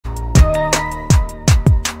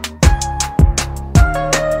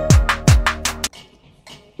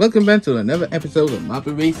Welcome back to another episode of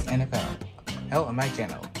Marble Race NFL. Hell on my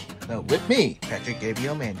channel. So with me, Patrick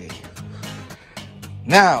Gabriel Mandy.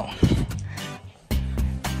 Now,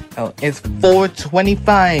 it's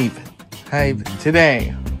 4:25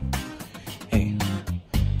 today. Hey,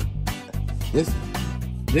 this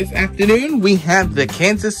afternoon we have the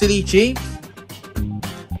Kansas City Chiefs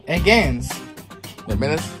against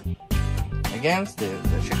the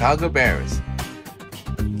Chicago Bears.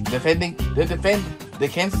 The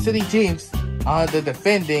Kansas City Chiefs are the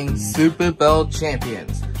defending Super Bowl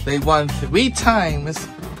champions. They won 3 times.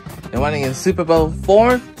 They won in Super Bowl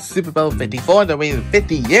 4, Super Bowl 54, they waited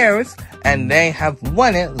 50 years, and they have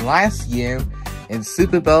won it last year in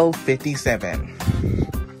Super Bowl 57.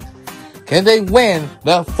 Can they win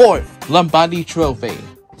the 4th Lombardi Trophy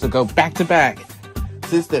to go back-to-back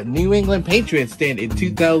since the New England Patriots did in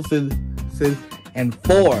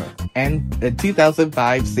 2004 and the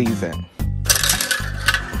 2005 season?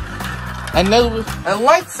 And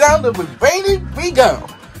lights out and we're ready, we go.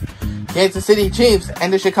 Kansas City Chiefs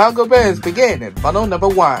and the Chicago Bears begin in funnel number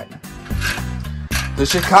 1. The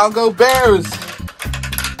Chicago Bears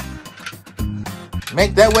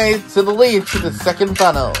make their way to the lead to the second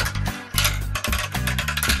funnel.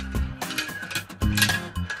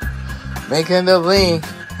 Making the lead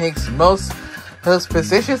takes most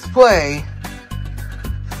precious play,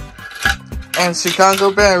 and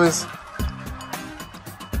Chicago Bears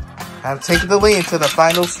have taken the lead to the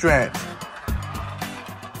final stretch.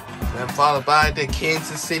 Then followed by the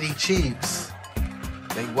Kansas City Chiefs.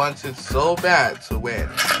 They wanted so bad to win.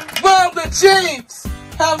 Well, the Chiefs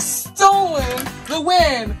have stolen the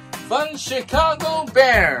win from Chicago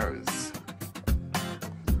Bears.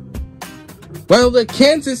 Well, the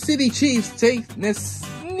Kansas City Chiefs take this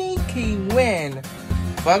sneaky win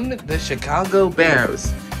from the Chicago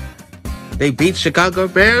Bears. They beat Chicago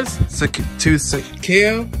Bears to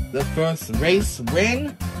secure the first race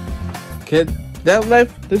win. That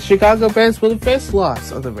left the Chicago Bears with the first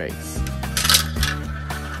loss of the race.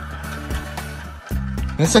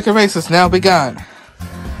 The second race has now begun.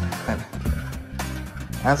 And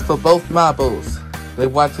as for both marbles, they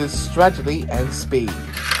wanted strategy and speed,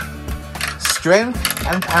 strength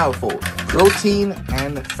and powerful, routine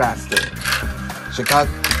and faster. Chicago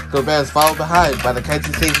Bears followed behind by the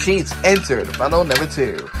Kansas City Chiefs entered funnel number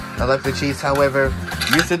 2. The left the Chiefs, however,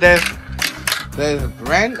 using their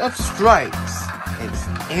brand of stripes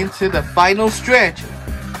into the final stretch,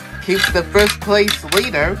 keeps the first place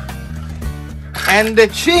leader, and the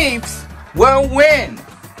Chiefs will win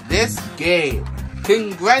this game.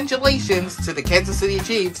 Congratulations to the Kansas City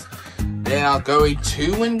Chiefs. They are going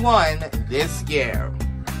 2-1 this year.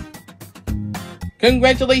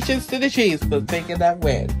 Congratulations to the Chiefs for taking that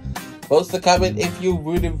win. Post a comment if you're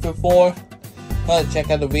rooting for. Check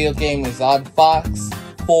out the real game is on Fox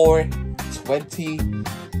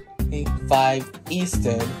 4:25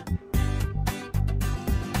 Eastern,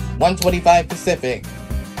 1:25 Pacific,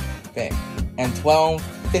 and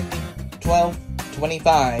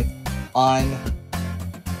 12:25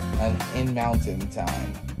 in Mountain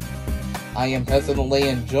Time. I am personally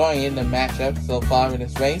enjoying the matchup so far in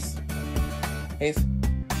this race.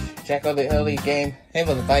 Check out the early game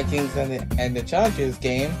for the Vikings and the Chargers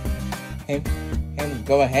game. And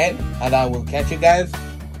go ahead, and I will catch you guys.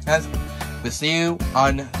 We'll see you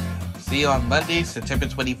on Monday, September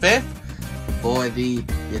 25th, for the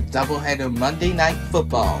doubleheader Monday Night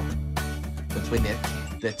Football between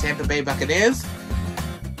the Tampa Bay Buccaneers,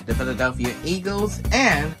 the Philadelphia Eagles,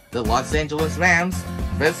 and the Los Angeles Rams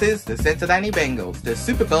versus the Cincinnati Bengals, the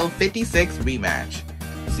Super Bowl 56 rematch.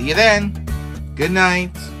 See you then. Good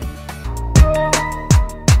night.